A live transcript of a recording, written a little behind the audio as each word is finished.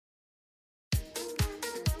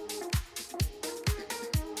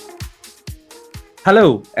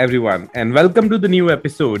Hello, everyone, and welcome to the new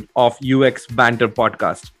episode of UX Banter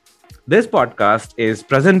Podcast. This podcast is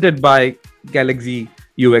presented by Galaxy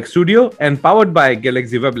UX Studio and powered by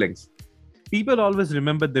Galaxy Weblinks. People always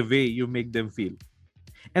remember the way you make them feel.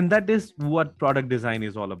 And that is what product design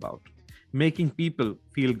is all about, making people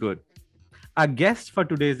feel good. Our guest for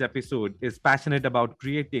today's episode is passionate about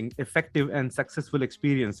creating effective and successful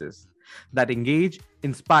experiences that engage,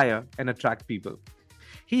 inspire, and attract people.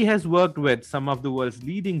 He has worked with some of the world's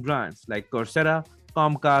leading brands like Coursera,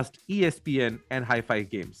 Comcast, ESPN, and Hi-Fi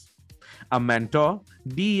Games. A mentor,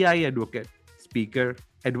 DEI advocate, speaker,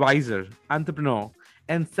 advisor, entrepreneur,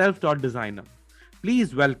 and self-taught designer.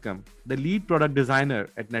 Please welcome the lead product designer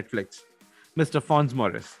at Netflix, Mr. Fonz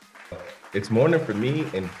Morris. It's morning for me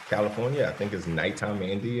in California. I think it's nighttime in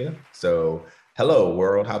India. So hello,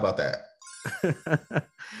 world. How about that?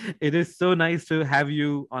 It is so nice to have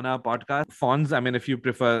you on our podcast. Fonz, if you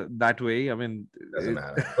prefer that way, Doesn't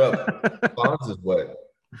matter. Well, Fonz is what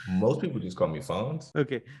most people just call me Fonz.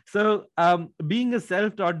 Okay. So, being a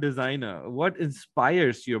self-taught designer, what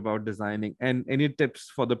inspires you about designing, and any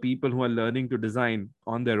tips for the people who are learning to design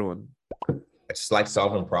on their own? I just like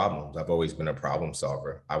solving problems. I've always been a problem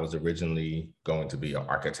solver. I was originally going to be an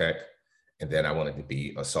architect, and then I wanted to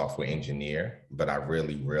be a software engineer, but I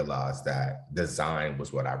really realized that design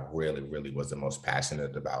was what I really was the most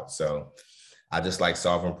passionate about. So I just like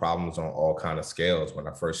solving problems on all kinds of scales. When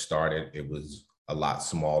I first started, it was a lot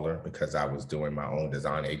smaller because I was doing my own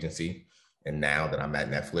design agency. And now that I'm at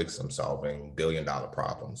Netflix, I'm solving billion-dollar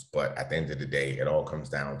problems. But at the end of the day, it all comes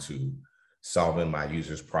down to solving my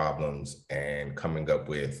users' problems and coming up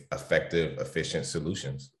with effective, efficient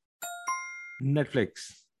solutions.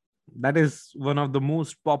 Netflix. That is one of the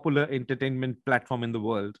most popular entertainment platform in the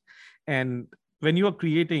world. And when you are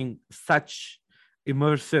creating such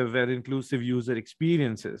immersive and inclusive user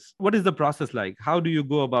experiences, what is the process like? How do you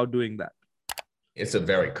go about doing that? It's a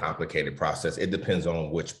very complicated process. It depends on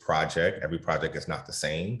which project. Every project is not the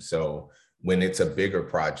same. So when it's a bigger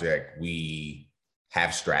project, we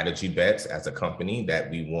have strategy bets as a company that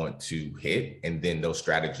we want to hit. And then those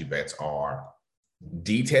strategy bets are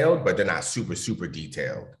detailed, but they're not super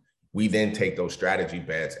detailed. We then take those strategy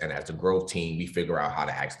bets, and as a growth team, we figure out how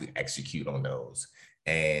to actually execute on those.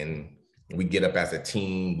 And we get up as a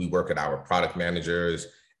team, we work with our product managers,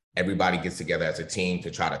 everybody gets together as a team to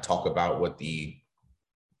try to talk about what the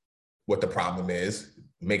problem is,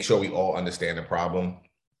 make sure we all understand the problem.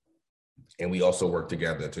 And we also work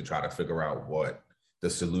together to try to figure out what the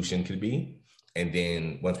solution could be. And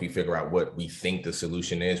then once we figure out what we think the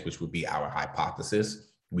solution is, which would be our hypothesis,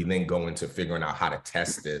 we then go into figuring out how to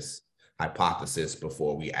test this hypothesis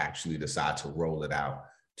before we actually decide to roll it out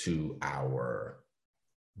to our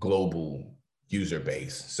global user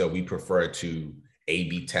base. So we prefer to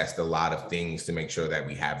A/B test a lot of things to make sure that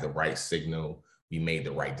we have the right signal, we made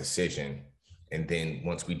the right decision. And then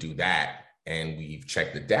once we do that and we've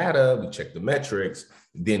checked the data, we check the metrics,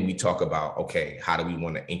 then we talk about, okay, how do we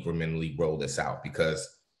want to incrementally roll this out? Because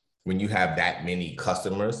when you have that many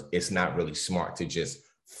customers, it's not really smart to just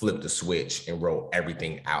flip the switch and roll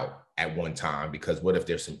everything out at one time. Because what if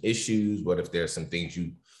there's some issues? What if there's some things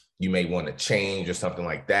you may want to change or something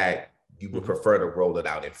like that? You would prefer to roll it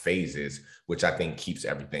out in phases, which I think keeps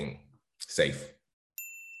everything safe.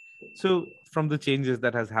 So from the changes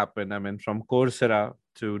that has happened, from Coursera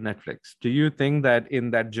to Netflix, do you think that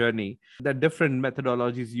in that journey, the different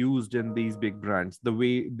methodologies used in these big brands, the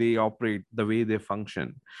way they operate, the way they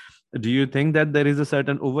function, do you think that there is a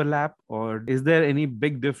certain overlap, or is there any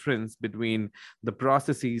big difference between the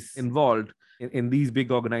processes involved in these big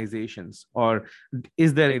organizations? Or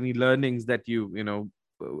is there any learnings that you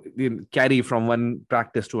carry from one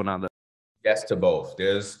practice to another? Yes to both.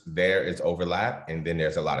 There is overlap, and then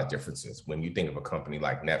there's a lot of differences. When you think of a company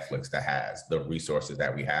like Netflix that has the resources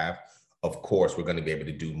that we have, of course, we're going to be able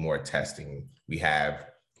to do more testing. We have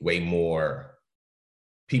way more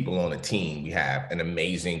people on the team. We have an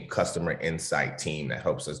amazing customer insight team that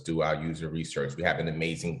helps us do our user research. We have an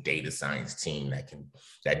amazing data science team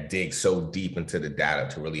that digs so deep into the data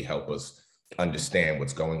to really help us understand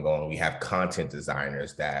what's going on. We have content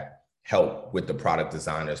designers that help with the product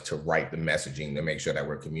designers to write the messaging to make sure that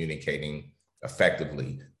we're communicating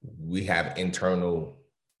effectively. We have internal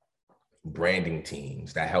branding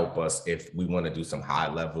teams that help us if we want to do some high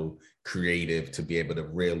level creative to be able to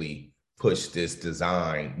really push this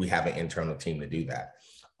design. We have an internal team to do that.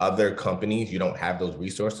 Other companies, you don't have those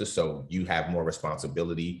resources, so you have more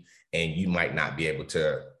responsibility and you might not be able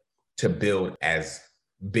to build as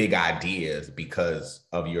big ideas because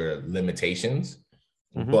of your limitations.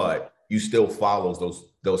 Mm-hmm. But you still follow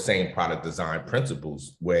those same product design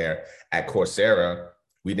principles, where at Coursera,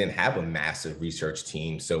 we didn't have a massive research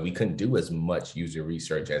team. So we couldn't do as much user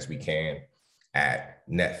research as we can at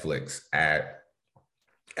Netflix. At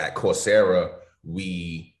Coursera,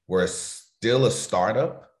 we were still a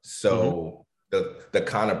startup. So the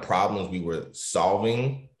kind of problems we were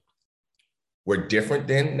solving were different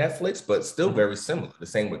than Netflix, but still very similar. The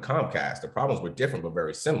same with Comcast. The problems were different, but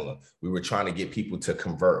very similar. We were trying to get people to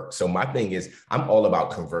convert. So my thing is, I'm all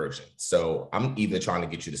about conversion. So I'm either trying to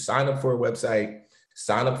get you to sign up for a website,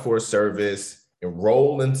 sign up for a service,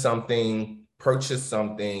 enroll in something, purchase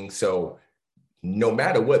something. So no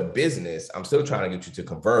matter what business, I'm still trying to get you to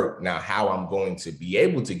convert. Now, how I'm going to be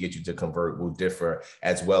able to get you to convert will differ,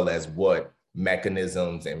 as well as what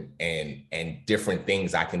mechanisms and different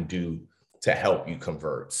things I can do to help you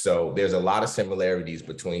convert. So there's a lot of similarities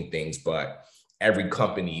between things, but every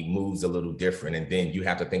company moves a little different. And then you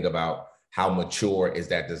have to think about how mature is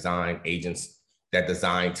that design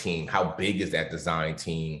team, how big is that design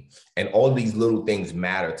team? And all these little things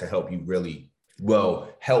matter to help you really,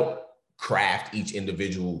 help craft each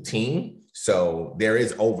individual team. So there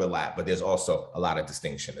is overlap, but there's also a lot of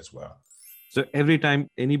distinction as well. So every time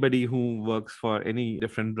anybody who works for any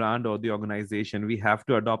different brand or the organization, we have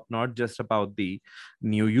to adopt not just about the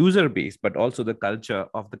new user base, but also the culture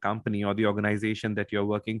of the company or the organization that you're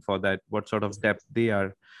working for, that what sort of depth they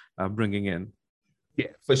are bringing in. Yeah,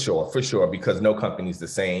 for sure. Because no company is the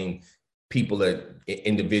same. People are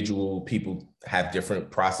individual. People have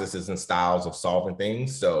different processes and styles of solving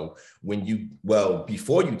things. So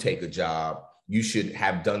before you take a job, you should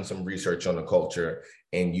have done some research on the culture,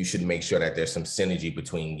 and you should make sure that there's some synergy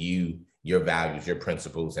between you, your values, your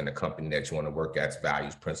principles, and the company that you want to work at's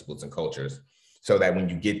values, principles, and cultures. So that when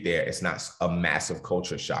you get there, it's not a massive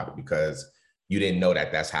culture shock because you didn't know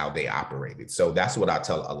that that's how they operated. So that's what I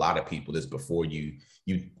tell a lot of people is before you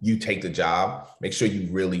take the job, make sure you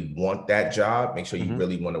really want that job, make sure you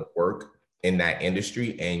really want to work in that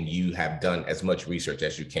industry, and you have done as much research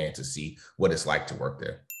as you can to see what it's like to work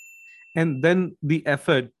there. And then the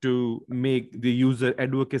effort to make the user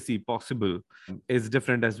advocacy possible is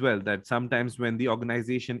different as well. That sometimes when the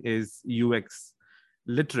organization is UX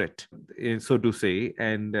literate, so to say,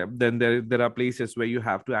 and then there are places where you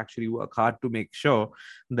have to actually work hard to make sure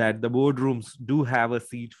that the boardrooms do have a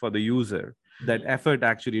seat for the user. That effort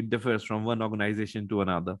actually differs from one organization to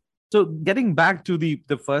another. So getting back to the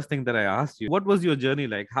first thing that I asked you, what was your journey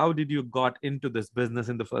like? How did you got into this business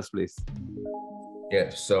in the first place? Yeah,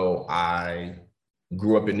 so I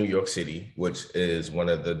grew up in New York City, which is one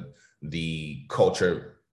of the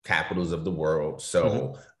culture capitals of the world.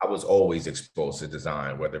 So I was always exposed to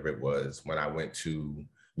design, whether it was when I went to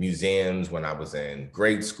museums, when I was in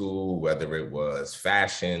grade school, whether it was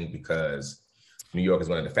fashion, because New York is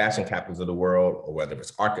one of the fashion capitals of the world, or whether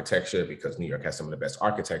it's architecture, because New York has some of the best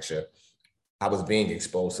architecture. I was being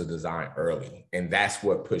exposed to design early. And that's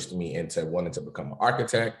what pushed me into wanting to become an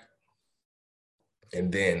architect. And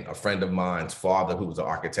then a friend of mine's father, who was an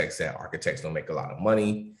architect, said architects don't make a lot of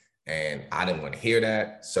money. And I didn't want to hear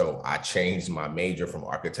that. So I changed my major from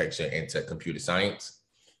architecture into computer science.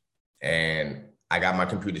 And I got my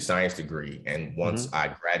computer science degree. And once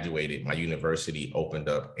I graduated, my university opened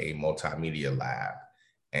up a multimedia lab.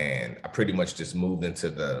 And I pretty much just moved into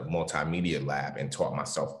the multimedia lab and taught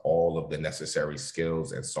myself all of the necessary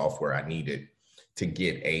skills and software I needed to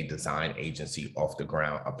get a design agency off the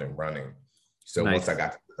ground, up and running. So Once I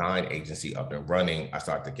got the design agency up and running, I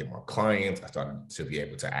started to get more clients. I started to be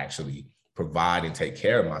able to actually provide and take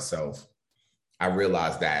care of myself. I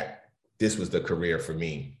realized that this was the career for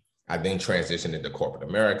me. I then transitioned into corporate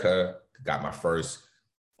America, got my first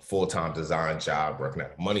full-time design job working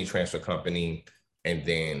at a money transfer company. And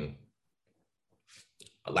then,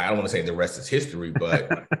 I don't want to say the rest is history, but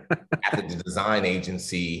after the design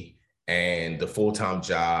agency and the full-time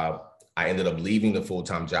job, I ended up leaving the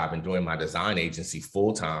full-time job and doing my design agency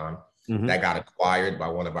full-time. That got acquired by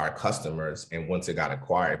one of our customers. And once it got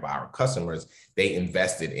acquired by our customers, they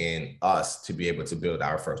invested in us to be able to build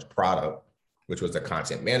our first product, which was a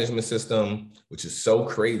content management system, which is so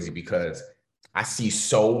crazy because I see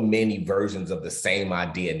so many versions of the same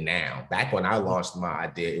idea now. Back when I launched my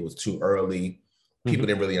idea, it was too early. People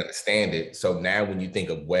didn't really understand it. So now when you think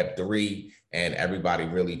of Web3 and everybody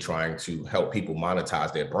really trying to help people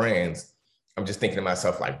monetize their brands, I'm just thinking to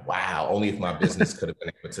myself like, wow, only if my business could have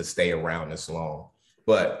been able to stay around this long.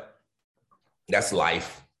 But that's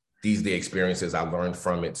life. These are the experiences I learned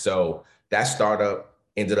from it. So that startup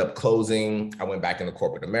ended up closing. I went back into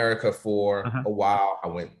corporate America for a while.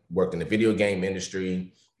 Worked in the video game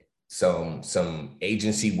industry, some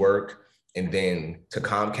agency work. and then to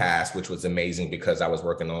Comcast, which was amazing because I was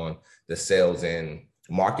working on the sales and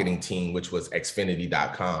marketing team, which was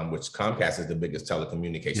Xfinity.com, which Comcast is the biggest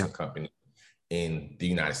telecommunication company in the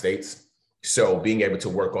United States. So being able to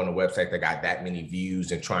work on a website that got that many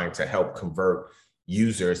views and trying to help convert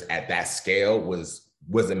users at that scale was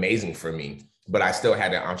amazing for me. But I still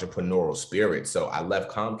had an entrepreneurial spirit. So I left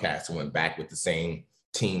Comcast and went back with the same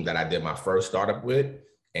team that I did my first startup with.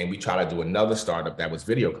 And we tried to do another startup that was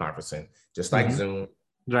video conferencing, just like Zoom,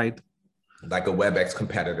 right? Like a WebEx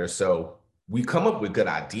competitor. So we come up with good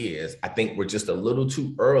ideas. I think we're just a little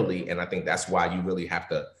too early. And I think that's why you really have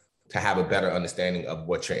to have a better understanding of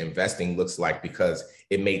what your investing looks like, because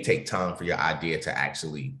it may take time for your idea to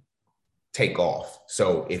actually take off.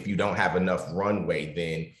 So if you don't have enough runway,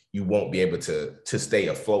 then you won't be able to stay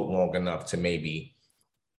afloat long enough to maybe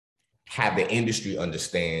have the industry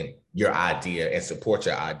understand your idea and support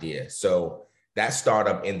your idea. So that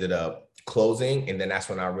startup ended up closing. And then that's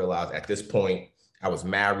when I realized at this point, I was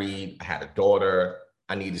married, I had a daughter,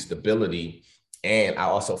 I needed stability. And I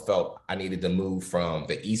also felt I needed to move from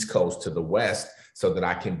the East Coast to the West so that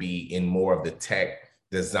I can be in more of the tech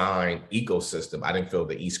design ecosystem. I didn't feel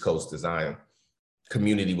the East Coast design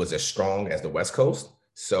community was as strong as the West Coast.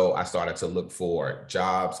 So I started to look for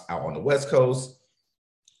jobs out on the West Coast.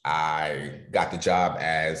 I got the job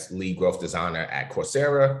as lead growth designer at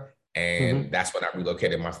Coursera. And that's when I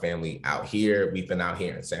relocated my family out here. We've been out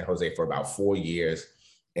here in San Jose for about 4 years.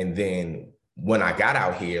 And then when I got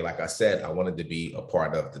out here, like I said, I wanted to be a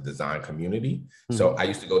part of the design community. So I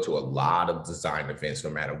used to go to a lot of design events, no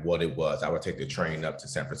matter what it was. I would take the train up to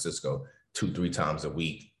San Francisco 2-3 times a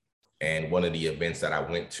week. And one of the events that I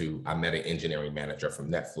went to, I met an engineering manager from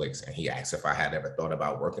Netflix, and he asked if I had ever thought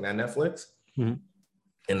about working at Netflix. And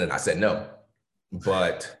then I said no,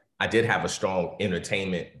 but I did have a strong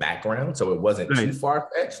entertainment background, so it wasn't too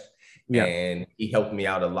far-fetched. And he helped me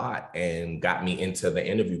out a lot and got me into the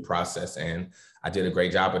interview process. And I did a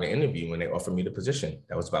great job in the interview when they offered me the position.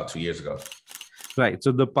 That was about 2 years ago. Right.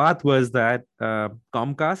 So the path was that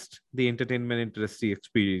Comcast, the entertainment industry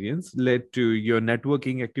experience, led to your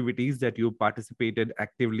networking activities that you participated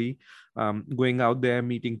actively, going out there,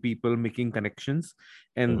 meeting people, making connections.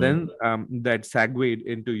 And then that segued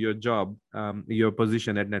into your job, your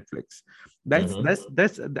position at Netflix.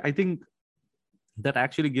 That's I think that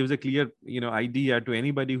actually gives a clear idea to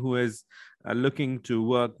anybody who is looking to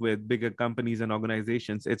work with bigger companies and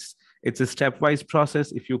organizations. It's a stepwise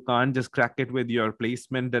process. If you can't just crack it with your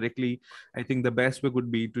placement directly, I think the best way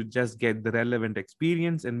would be to just get the relevant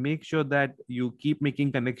experience and make sure that you keep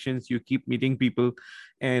making connections, you keep meeting people,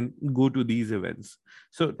 and go to these events.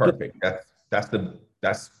 So perfect.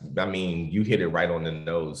 I mean, you hit it right on the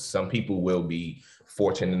nose. Some people will be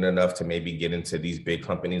fortunate enough to maybe get into these big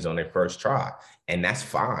companies on their first try, and that's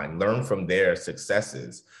fine. Learn from their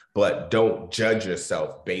successes, but don't judge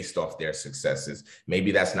yourself based off their successes.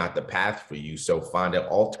 Maybe that's not the path for you. So find an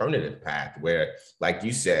alternative path where, like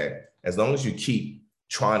you said, as long as you keep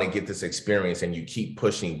trying to get this experience and you keep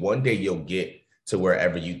pushing, one day you'll get to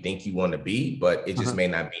wherever you think you want to be, but it just may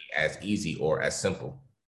not be as easy or as simple,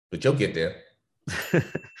 but you'll get there.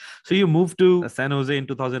 So you moved to San Jose in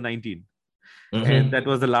 2019. And that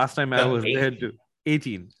was the last time I was 18. There to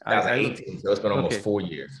 18. 2018. So it's been almost 4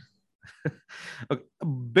 years. A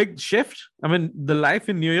big shift. I mean, the life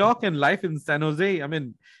in New York and life in San Jose, I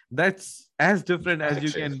mean, that's as different as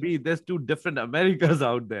you can be. There's two different Americas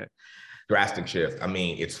out there. Drastic shift. I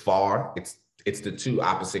mean, it's far. It's the two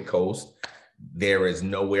opposite coasts. There is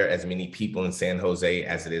nowhere as many people in San Jose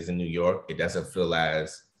as it is in New York. It doesn't feel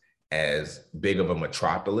as big of a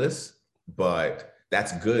metropolis, but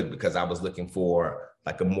that's good because I was looking for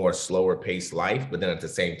like a more slower paced life. But then at the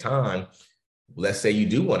same time, let's say you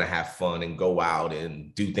do want to have fun and go out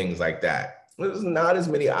and do things like that. There's not as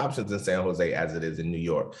many options in San Jose as it is in New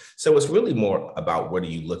York. So it's really more about what are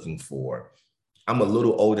you looking for? I'm a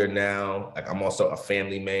little older now. Like I'm also a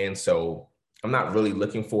family man. So I'm not really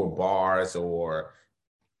looking for bars or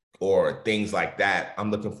things like that. I'm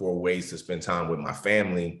looking for ways to spend time with my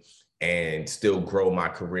family and still grow my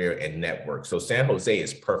career and network. So San Jose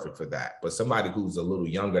is perfect for that. But somebody who's a little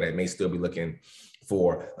younger that may still be looking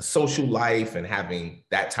for a social life and having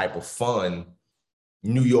that type of fun,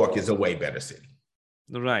 New York is a way better city.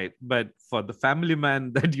 Right. But for the family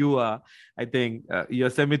man that you are, I think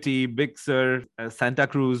Yosemite, Big Sur, Santa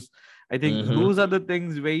Cruz, I think those are the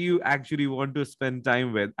things where you actually want to spend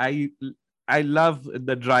time with. I love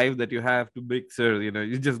the drive that you have to Big Sur.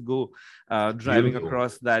 You just go driving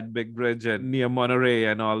across that big bridge and near Monterey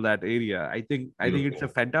and all that area. I think it's a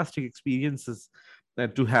fantastic experiences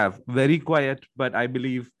to have. Very quiet, but I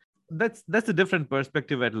believe that's a different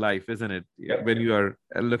perspective at life, isn't it? Yep. When you are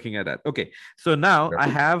looking at that. Okay. So now I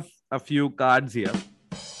have a few cards here.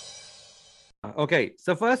 Okay.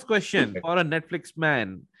 So first question for a Netflix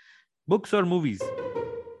man, books or movies?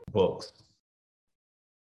 Books.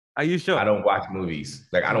 Are you sure? I don't watch movies.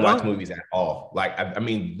 Like, I don't watch movies at all. Like, I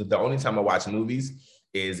mean, the only time I watch movies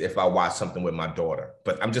is if I watch something with my daughter,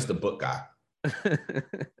 but I'm just a book guy.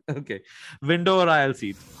 Okay. Window or aisle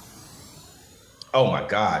seat? Oh my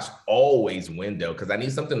gosh, always window, because I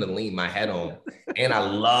need something to lean my head on. And I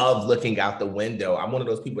love looking out the window. I'm one of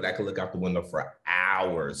those people that can look out the window for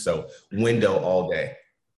hours. So window all day.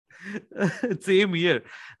 Same here.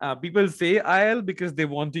 People say aisle because they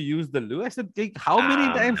want to use the loo. I said, how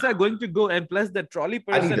many times are going to go? And plus, the trolley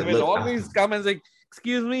person will always come and say,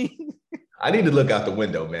 excuse me. I need to look out the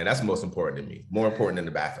window, man. That's most important to me. More important than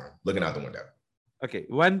the bathroom, looking out the window. Okay.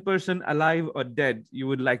 One person, alive or dead, you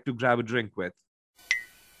would like to grab a drink with?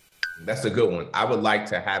 That's a good one. I would like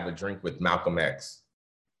to have a drink with Malcolm X.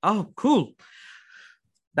 Oh, cool.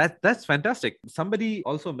 That's fantastic. Somebody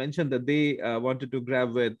also mentioned that they wanted to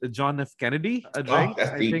grab with John F. Kennedy a drink.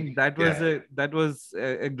 I think that was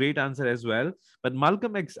a great answer as well. But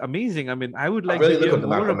Malcolm X, amazing. I mean, I would like to hear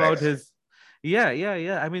more about his. Yeah.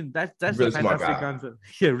 I mean, that's really a fantastic answer.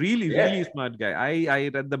 Yeah, really smart guy. I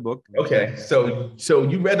read the book. Okay, so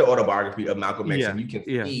you read the autobiography of Malcolm X, and you can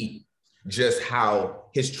see just how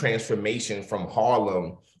his transformation from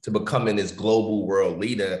Harlem to becoming this global world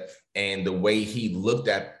leader, and the way he looked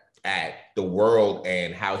at the world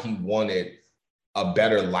and how he wanted a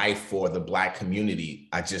better life for the Black community.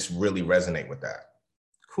 I just really resonate with that.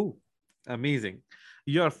 Cool. Amazing.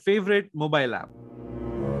 Your favorite mobile app?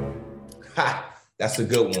 Ha, that's a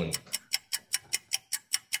good one.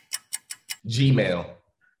 Gmail.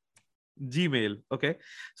 Okay.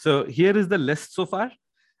 So here is the list so far.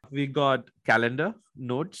 We got calendar,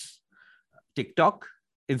 notes, TikTok,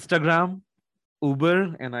 Instagram,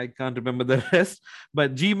 Uber, and I can't remember the rest,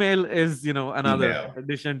 but Gmail is, another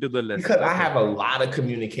addition to the list. Because I have a lot of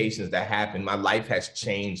communications that happen. My life has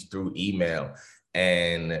changed through email,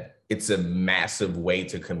 and it's a massive way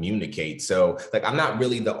to communicate. So like, I'm not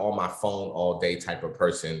really the on my phone all day type of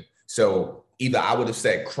person. So either I would have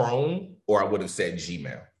said Chrome or I would have said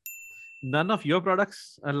Gmail. None of your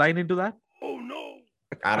products align into that? Oh, no.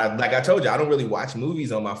 Like I told you, I don't really watch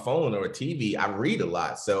movies on my phone or TV. I read a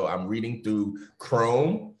lot. So I'm reading through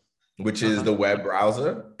Chrome, which is the web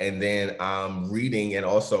browser. And then I'm reading and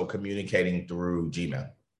also communicating through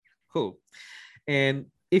Gmail. Cool. And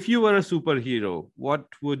if you were a superhero, what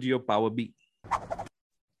would your power be?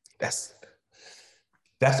 That's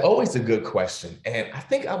always a good question. And I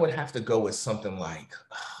think I would have to go with something like,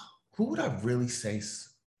 who would I really say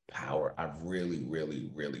power I really,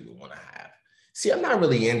 really, really would want to have? See, I'm not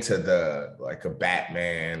really into like a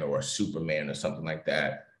Batman or a Superman or something like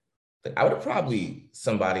that. But I would have probably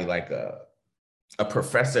somebody like a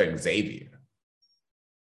Professor Xavier.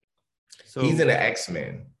 So he's in the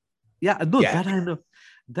X-Men. Yeah, no, that I know.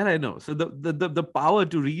 That I know. So the power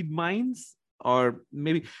to read minds, or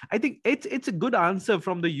maybe I think it's a good answer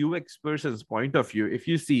from the UX person's point of view. If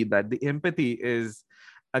you see that the empathy is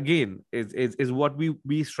what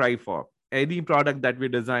we strive for. Any product that we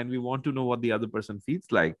design, we want to know what the other person feels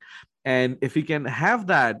like. And if we can have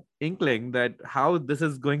that inkling that how this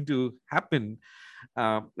is going to happen,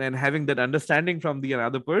 and having that understanding from the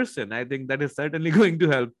other person, I think that is certainly going to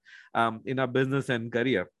help in our business and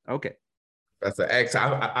career. Okay. That's an X.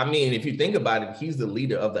 I mean, if you think about it, he's the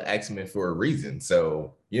leader of the X-Men for a reason.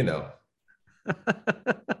 So,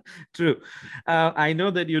 True. I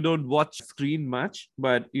know that you don't watch screen much,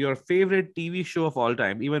 but your favorite TV show of all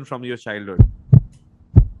time, even from your childhood?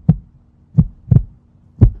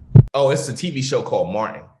 Oh, it's a TV show called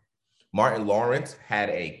Martin. Martin Lawrence had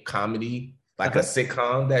a comedy, like a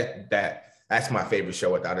sitcom that's my favorite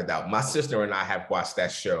show without a doubt. My sister and I have watched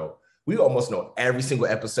that show. We almost know every single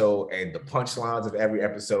episode and the punchlines of every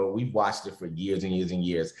episode. We've watched it for years and years and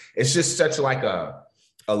years. It's just such like a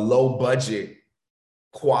low budget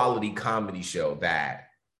quality comedy show that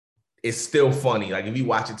is still funny. Like if you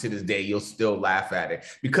watch it to this day, you'll still laugh at it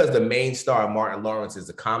because the main star, Martin Lawrence, is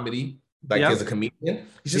a comedy, as a comedian.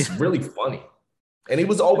 He's just really funny. And he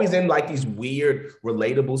was always in like these weird,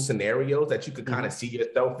 relatable scenarios that you could kind of see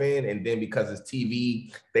yourself in. And then because it's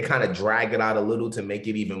TV, they kind of drag it out a little to make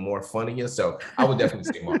it even more funnier. So I would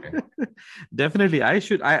definitely say Martin. Definitely.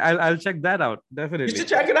 I'll check that out. Definitely. You should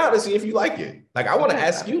check it out and see if you like it. Like, I want to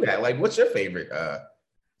ask you that. Like, what's your favorite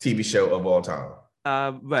TV show of all time?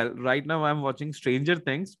 Well, right now I'm watching Stranger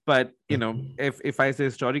Things, but if I say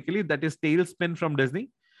historically, that is Tailspin from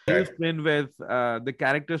Disney. Tailspin with the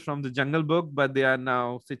characters from the Jungle Book, but they are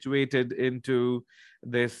now situated into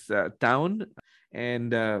this town.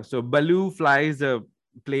 And so Baloo flies a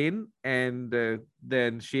plane, and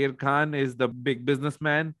then Sher Khan is the big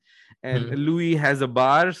businessman, and Louis has a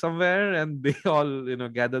bar somewhere, and they all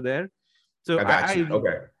gather there. So I got you.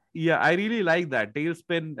 Okay. Yeah, I really like that.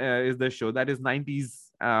 Tailspin is the show that is 90s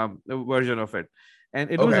version of it,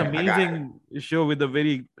 and it was amazing show with a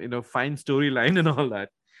very fine storyline and all that.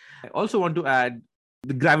 I also want to add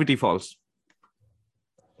the Gravity Falls.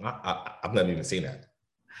 I've never even seen that.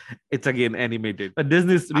 It's again animated, a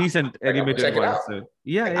Disney's recent animated one. So,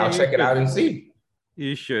 I'll check it out and see.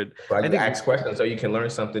 You should. I think ask questions so you can learn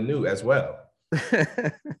something new as well.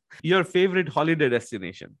 Your favorite holiday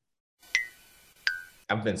destination?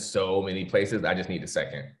 I've been so many places. I just need a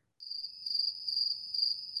second.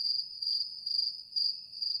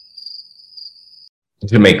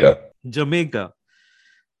 Jamaica.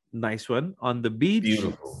 Nice one. On the beach,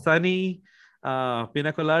 beautiful, sunny,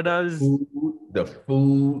 pina coladas. The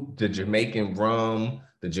food, the Jamaican rum,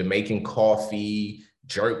 the Jamaican coffee,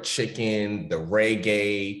 jerk chicken, the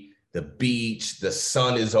reggae, the beach, the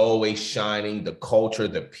sun is always shining, the culture,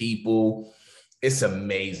 the people. It's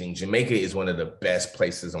amazing. Jamaica is one of the best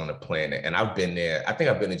places on the planet. And I've been there. I think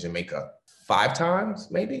I've been to Jamaica 5 times,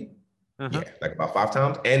 maybe. Yeah, like about 5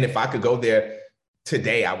 times. And if I could go there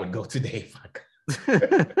today, I would go today if I could.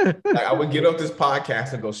 Like, I would get off this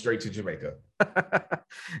podcast and go straight to Jamaica.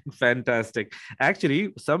 Fantastic.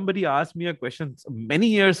 Actually, somebody asked me a question many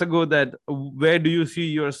years ago that where do you see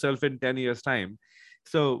yourself in 10 years' time?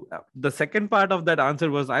 So the second part of that answer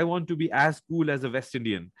was I want to be as cool as a West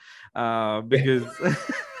Indian because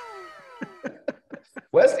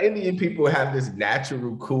West Indian people have this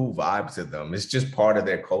natural cool vibe to them. It's just part of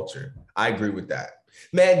their culture. I agree with that.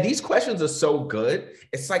 Man, these questions are so good.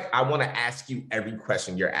 It's like I want to ask you every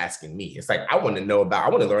question you're asking me. It's like I want to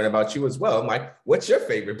learn about you as well. I'm like, what's your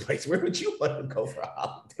favorite place? Where would you want to go for a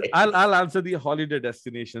holiday? I'll answer the holiday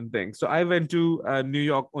destination thing. So I went to New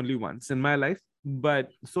York only once in my life. But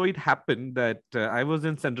so it happened that I was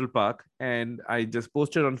in Central Park and I just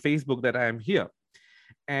posted on Facebook that I am here.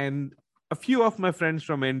 And a few of my friends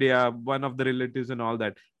from India, one of the relatives and all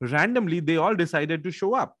that, randomly, they all decided to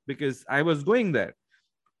show up because I was going there.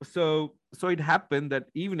 So it happened that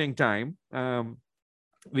evening time,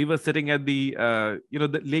 we were sitting at the,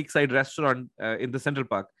 the lakeside restaurant in the Central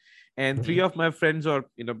Park. And 3 of my friends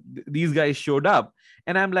these guys showed up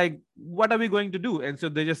and I'm like, what are we going to do? And so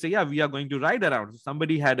they just say, yeah, we are going to ride around. So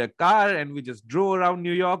somebody had a car and we just drove around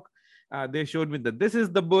New York. They showed me that this is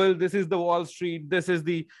the Bull, this is the Wall Street,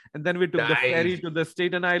 and then we took the ferry to the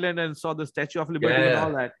Staten Island and saw the Statue of Liberty and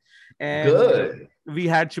all that. And we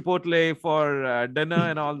had Chipotle for dinner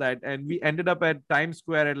and all that. And we ended up at Times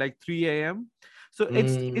Square at like 3 a.m. So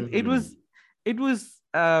it was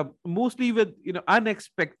mostly with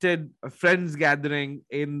unexpected friends gathering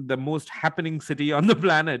in the most happening city on the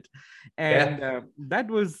planet, and that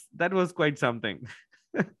was quite something.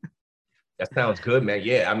 That sounds good, man.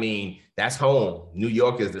 Yeah, I mean, that's home. New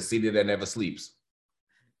York is the city that never sleeps.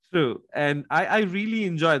 True, and I really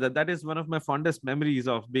enjoy that. That is one of my fondest memories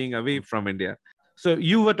of being away from India. So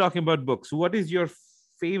you were talking about books. What is your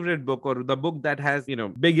favorite book or the book that has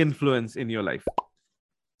big influence in your life?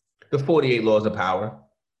 The 48 Laws of Power.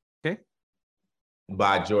 Okay.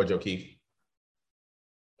 By George O'Keefe.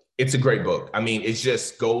 It's a great book. I mean, it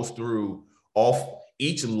just goes through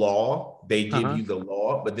each law. They give you the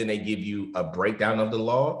law, but then they give you a breakdown of the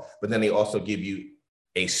law, but then they also give you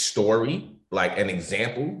a story, like an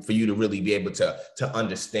example for you to really be able to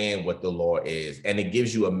understand what the law is. And it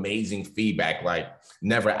gives you amazing feedback, like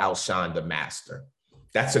never outshine the master.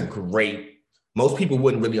 That's most people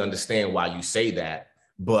wouldn't really understand why you say that.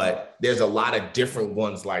 But there's a lot of different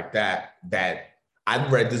ones like that I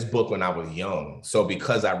read this book when I was young. So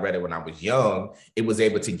because I read it when I was young, it was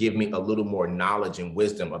able to give me a little more knowledge and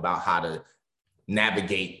wisdom about how to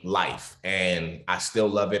navigate life. And I still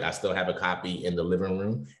love it. I still have a copy in the living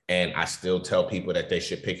room. And I still tell people that they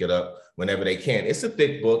should pick it up whenever they can. It's a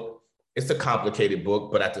thick book. It's a complicated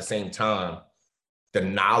book. But at the same time, the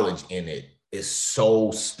knowledge in it is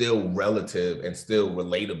so still relative and still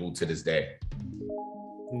relatable to this day.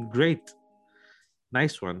 Great.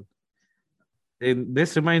 Nice one. And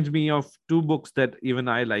this reminds me of 2 books that even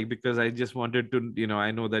I like, because I just wanted to,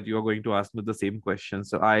 I know that you're going to ask me the same question.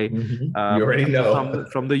 So you already know.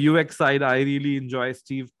 From the UX side, I really enjoy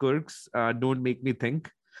Steve Kirk's Don't Make Me Think.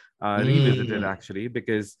 Revisited actually,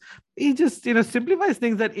 because he just, simplifies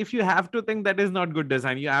things that if you have to think, that is not good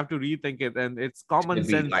design. You have to rethink it. And it's common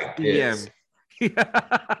sense like PM.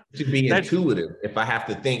 To be That's intuitive. If I have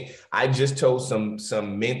to think, I just told some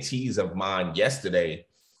mentees of mine yesterday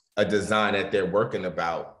a design that they're working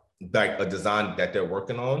about, like a design that they're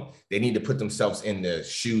working on. They need to put themselves in the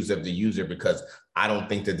shoes of the user because I don't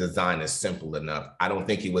think the design is simple enough. I don't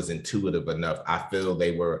think it was intuitive enough. I feel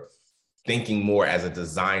they were thinking more as a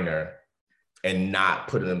designer and not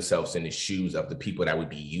putting themselves in the shoes of the people that would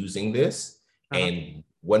be using this. And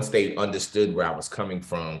once they understood where I was coming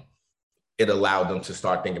from, it allowed them to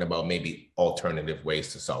start thinking about maybe alternative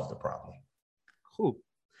ways to solve the problem. cool.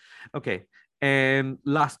 Okay. And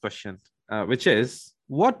last question, which is,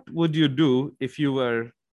 what would you do if you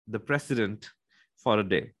were the president for a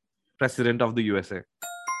day, president of the USA?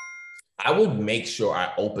 I would make sure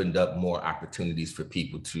I opened up more opportunities for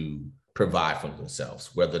people to provide for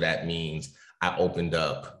themselves, whether that means I opened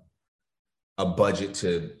up a budget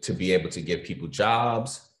to be able to give people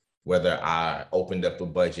jobs, whether I opened up a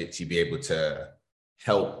budget to be able to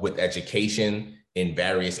help with education in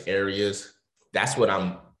various areas. That's what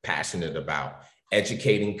I'm passionate about,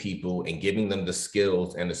 educating people and giving them the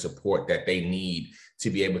skills and the support that they need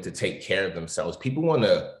to be able to take care of themselves. People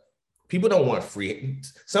don't want free,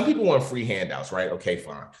 some people want free handouts, right? Okay,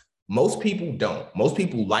 fine. Most people don't. Most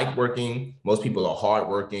people like working. Most people are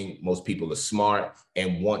hardworking. Most people are smart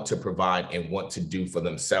and want to provide and want to do for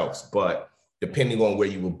themselves. But depending on where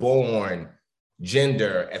you were born,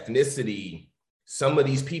 gender, ethnicity, some of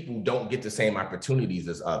these people don't get the same opportunities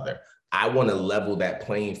as others. I want to level that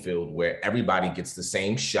playing field where everybody gets the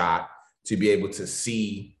same shot to be able to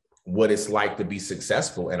see what it's like to be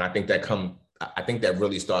successful. And I think that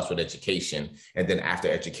really starts with education. And then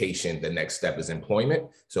after education, the next step is employment.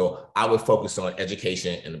 So I would focus on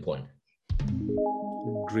education and employment.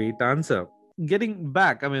 Great answer. Getting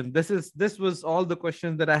back, I mean, this was all the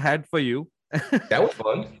questions that I had for you. That was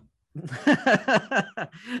fun.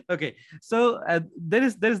 Okay, so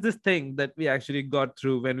there's this thing that we actually got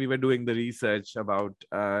through when we were doing the research about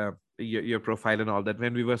your profile and all that.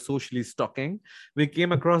 When we were socially stalking, we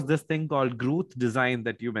came across this thing called growth design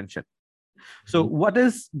that you mentioned. So what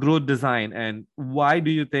is growth design, and why do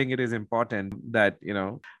you think it is important that,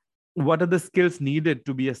 what are the skills needed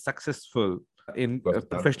to be a successful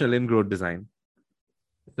professional in growth design?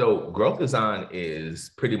 So growth design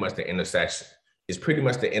is pretty much the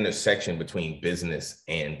intersection between business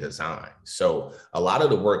and design. So a lot of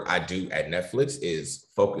the work I do at Netflix is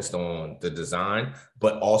focused on the design,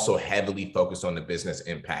 but also heavily focused on the business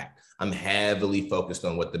impact. I'm heavily focused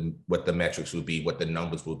on what the metrics will be, what the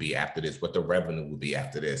numbers will be after this, what the revenue will be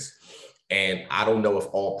after this. And I don't know if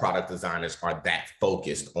all product designers are that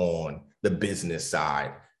focused on the business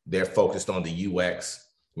side. They're focused on the UX,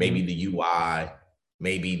 maybe the UI,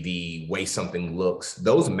 maybe the way something looks.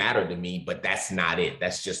 Those matter to me, but that's not it.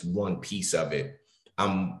 That's just one piece of it.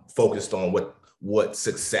 I'm focused on what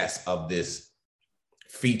success of this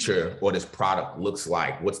feature or this product looks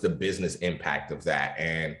like. What's the business impact of that?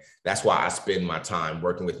 And that's why I spend my time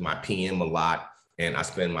working with my PM a lot. And I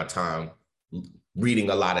spend my time reading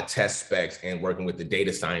a lot of test specs and working with the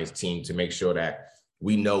data science team to make sure that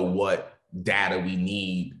we know what data we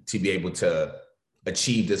need to be able to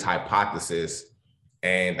achieve this hypothesis.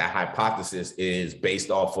 And that hypothesis is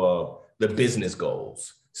based off of the business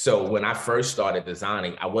goals. So when I first started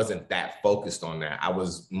designing, I wasn't that focused on that. I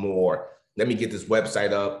was more, let me get this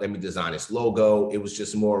website up, let me design this logo. It was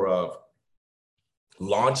just more of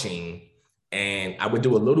launching. And I would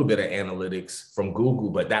do a little bit of analytics from Google,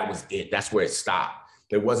 but that was it. That's where it stopped.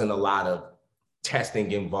 There wasn't a lot of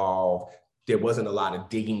testing involved. There wasn't a lot of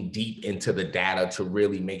digging deep into the data to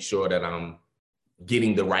really make sure that I'm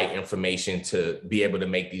getting the right information to be able to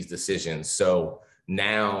make these decisions. So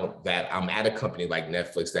now that I'm at a company like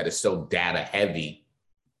Netflix that is so data heavy,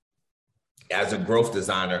 as a growth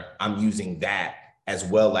designer, I'm using that as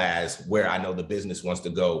well as where I know the business wants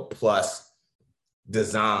to go, plus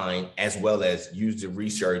design, as well as user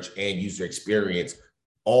research and user experience.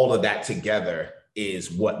 All of that together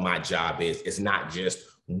is what my job is. It's not just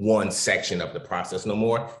one section of the process no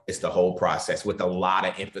more. It's the whole process with a lot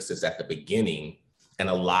of emphasis at the beginning and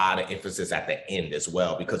a lot of emphasis at the end as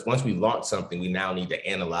well. Because once we launch something, we now need to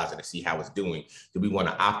analyze it and see how it's doing. Do we want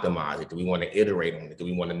to optimize it? Do we want to iterate on it? Do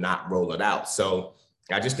we want to not roll it out? So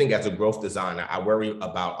I just think as a growth designer, I worry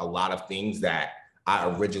about a lot of things that I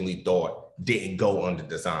originally thought didn't go under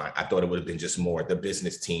design. I thought it would have been just more the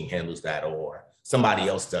business team handles that or somebody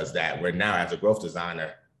else does that. Where now as a growth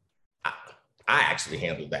designer, I actually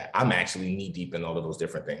handle that. I'm actually knee deep in all of those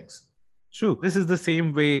different things. True. This is the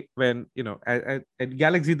same way when, at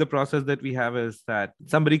Galaxy, the process that we have is that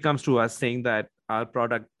somebody comes to us saying that our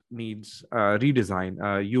product needs redesign,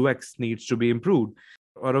 UX needs to be improved.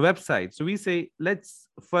 or a website. So we say, let's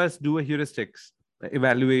first do a heuristics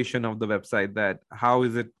evaluation of the website, that how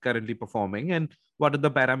is it currently performing and what are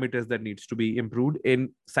the parameters that needs to be improved in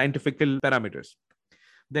scientific parameters.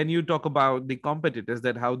 Then you talk about the competitors,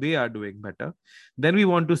 that how they are doing better. Then we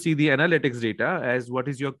want to see the analytics data as what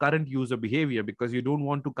is your current user behavior, because you don't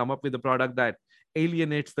want to come up with a product that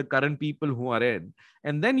alienates the current people who are in.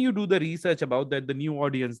 And then you do the research about that, the new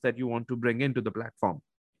audience that you want to bring into the platform.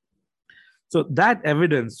 So that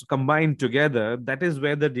evidence combined together, that is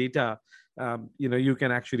where the data, you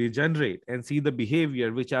can actually generate and see the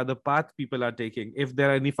behavior, which are the path people are taking. If there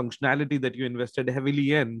are any functionality that you invested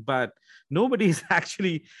heavily in, but nobody is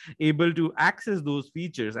actually able to access those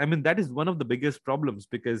features. I mean, that is one of the biggest problems,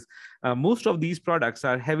 because most of these products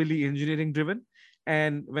are heavily engineering driven.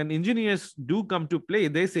 And when engineers do come to play,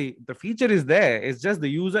 they say the feature is there. It's just the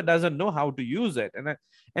user doesn't know how to use it.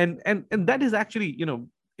 And that is actually,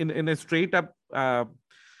 in a straight up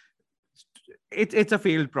it's a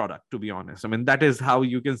failed product, to be honest. I mean, that is how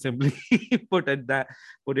you can simply put it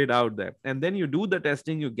out there. And then you do the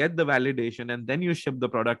testing, you get the validation, and then you ship the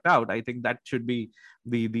product out. I think that should be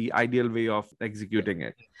the ideal way of executing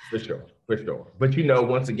it. For sure. But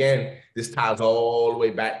once again, this ties all the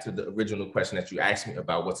way back to the original question that you asked me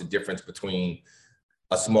about what's the difference between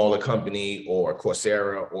a smaller company or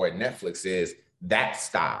Coursera or Netflix is that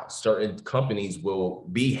style. Certain companies will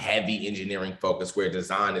be heavy engineering focused, where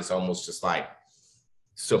design is almost just like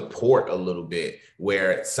support a little bit,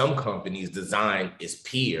 where some companies design is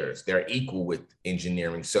peers. They're equal with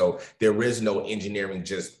engineering. So there is no engineering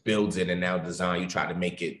just builds it and now design, you try to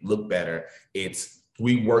make it look better. It's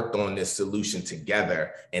we worked on this solution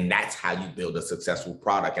together, and that's how you build a successful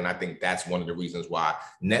product. And I think that's one of the reasons why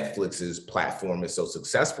Netflix's platform is so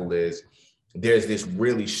successful is there's this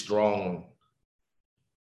really strong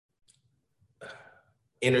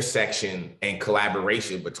intersection and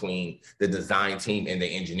collaboration between the design team and the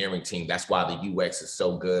engineering team. That's why the UX is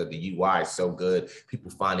so good. The UI is so good.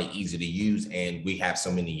 People find it easy to use, and we have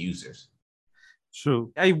so many users.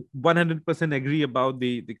 True. I 100% agree about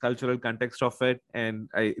the cultural context of it, and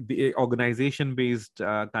the organization-based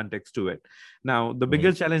context to it. Now, the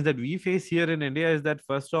bigger challenge that we face here in India is that,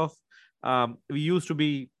 first off, we used to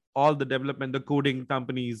be all the development, the coding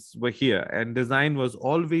companies were here, and design was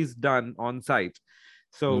always done on site.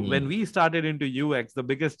 So when we started into UX, the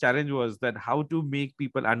biggest challenge was that how to make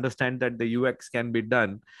people understand that the UX can be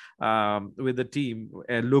done with the team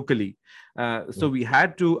locally. So we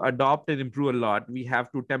had to adopt and improve a lot. We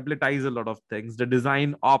have to templatize a lot of things. The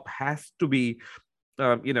design op has to be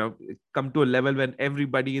come to a level when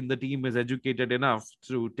everybody in the team is educated enough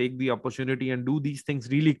to take the opportunity and do these things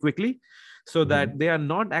really quickly, so that they are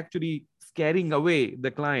not actually scaring away the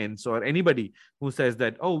clients or anybody who says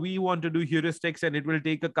that, oh, we want to do heuristics and it will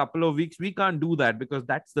take a couple of weeks. We can't do that because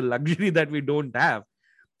that's the luxury that we don't have.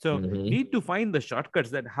 So need to find the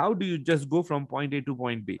shortcuts, that how do you just go from point A to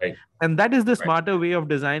point B? Right. And that is the smarter way of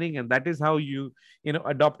designing. And that is how you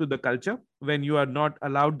adopt to the culture when you are not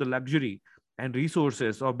allowed the luxury and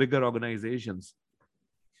resources of bigger organizations.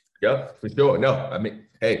 Yep, for sure. No, I mean,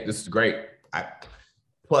 hey, this is great.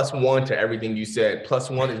 +1 to everything you said.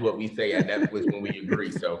 +1 is what we say at Netflix when we agree.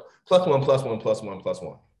 So +1, +1, +1,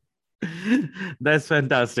 +1. That's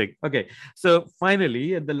fantastic. Okay, so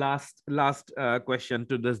finally, the last question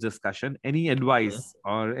to this discussion: any advice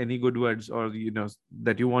or any good words, or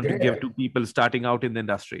that you want to give to people starting out in the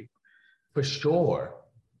industry? For sure.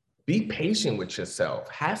 Be patient with yourself.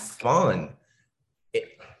 Have fun.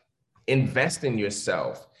 Invest in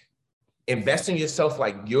yourself. Invest in yourself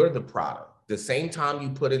like you're the product. The same time you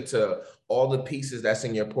put into all the pieces that's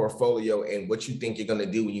in your portfolio and what you think you're going to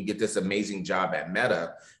do when you get this amazing job at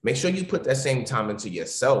Meta, make sure you put that same time into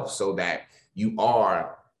yourself so that you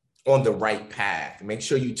are on the right path. Make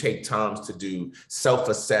sure you take time to do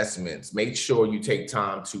self-assessments. Make sure you take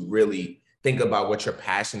time to really think about what you're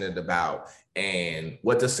passionate about and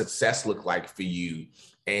what does success look like for you,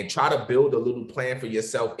 and try to build a little plan for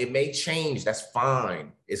yourself. It may change. That's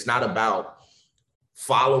fine. It's not about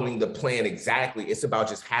following the plan exactly. It's about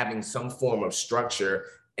just having some form of structure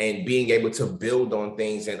and being able to build on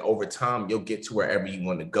things. And over time, you'll get to wherever you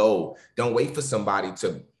want to go. Don't wait for somebody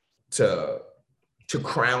to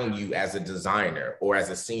crown you as a designer or as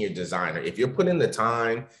a senior designer. If you're putting the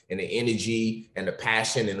time and the energy and the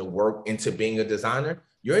passion and the work into being a designer,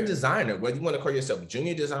 you're a designer. Whether you want to call yourself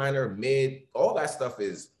junior designer, mid, all that stuff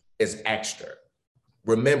is extra.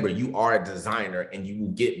 Remember, you are a designer and you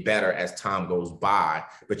will get better as time goes by,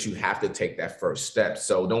 but you have to take that first step.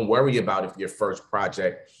 So don't worry about if your first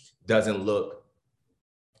project doesn't look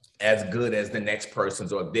as good as the next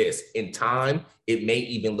person's or this. In time, it may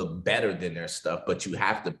even look better than their stuff, but you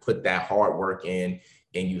have to put that hard work in,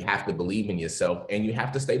 and you have to believe in yourself, and you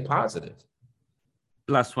have to stay positive.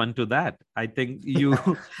 Plus one to that. I think you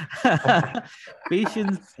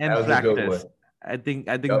patience and practice. I think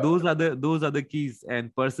yep. those are the keys,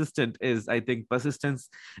 and persistence is and is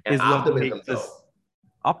optimism, what makes us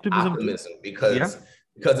optimism because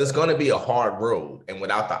it's going to be a hard road, and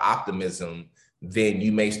without the optimism, then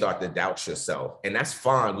you may start to doubt yourself, and that's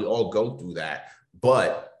fine. We all go through that,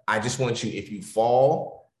 but I just want you, if you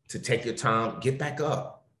fall, to take your time, get back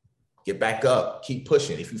up, keep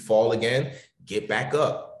pushing. If you fall again, get back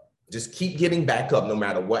up. Just keep getting back up no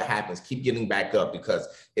matter what happens. Keep getting back up because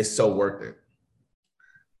it's so worth it.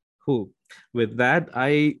 Cool. With that,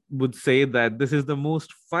 I would say that this is the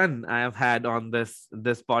most fun I have had on this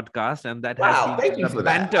podcast, and that has been the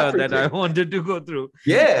banter that I wanted to go through.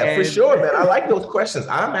 Yeah, for sure, man. I like those questions.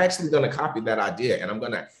 I'm actually going to copy that idea, and I'm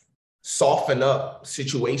going to soften up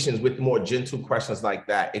situations with more gentle questions like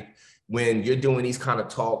that. When you're doing these kind of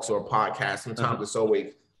talks or podcasts, sometimes it's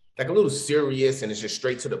always like a little serious, and it's just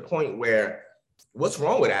straight to the point where what's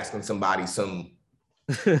wrong with asking somebody some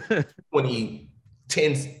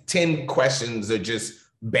 10 questions are just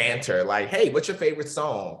banter, like, hey, what's your favorite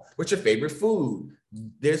song? What's your favorite food?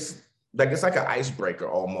 It's like an icebreaker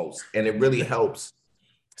almost, and it really helps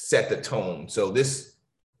set the tone. So this,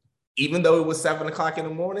 even though it was 7:00 in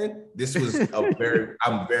the morning, this was I'm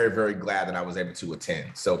very, very glad that I was able to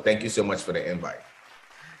attend. So thank you so much for the invite.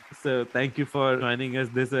 So thank you for joining us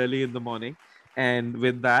this early in the morning. And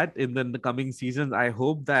with that, in the coming seasons, I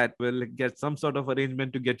hope that we'll get some sort of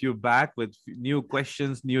arrangement to get you back with new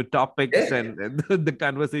questions, new topics, and the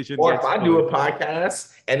conversation. Or if I do a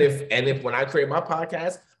podcast, and if when I create my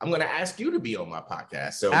podcast, I'm going to ask you to be on my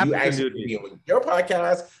podcast. So you ask me to be on your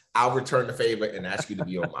podcast, I'll return the favor and ask you to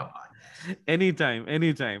be on my podcast.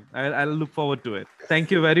 Anytime. I'll look forward to it.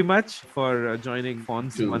 Thank you very much for joining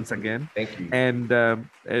Fonz once again. Thank you. And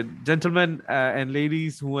gentlemen and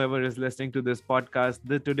ladies, whoever is listening to this podcast,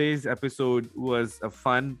 today's episode was a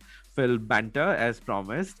fun-filled banter as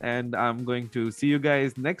promised. And I'm going to see you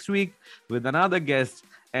guys next week with another guest,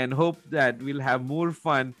 and hope that we'll have more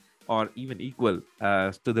fun, or even equal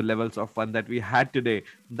to the levels of fun that we had today.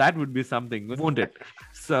 That would be something, won't it?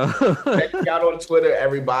 So check me out on Twitter,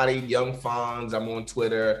 everybody. Young Fonz. I'm on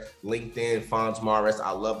Twitter, LinkedIn, Fonz Morris.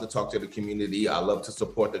 I love to talk to the community. I love to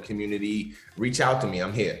support the community. Reach out to me.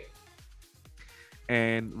 I'm here.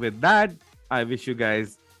 And with that, I wish you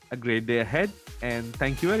guys a great day ahead. And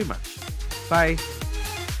thank you very much. Bye.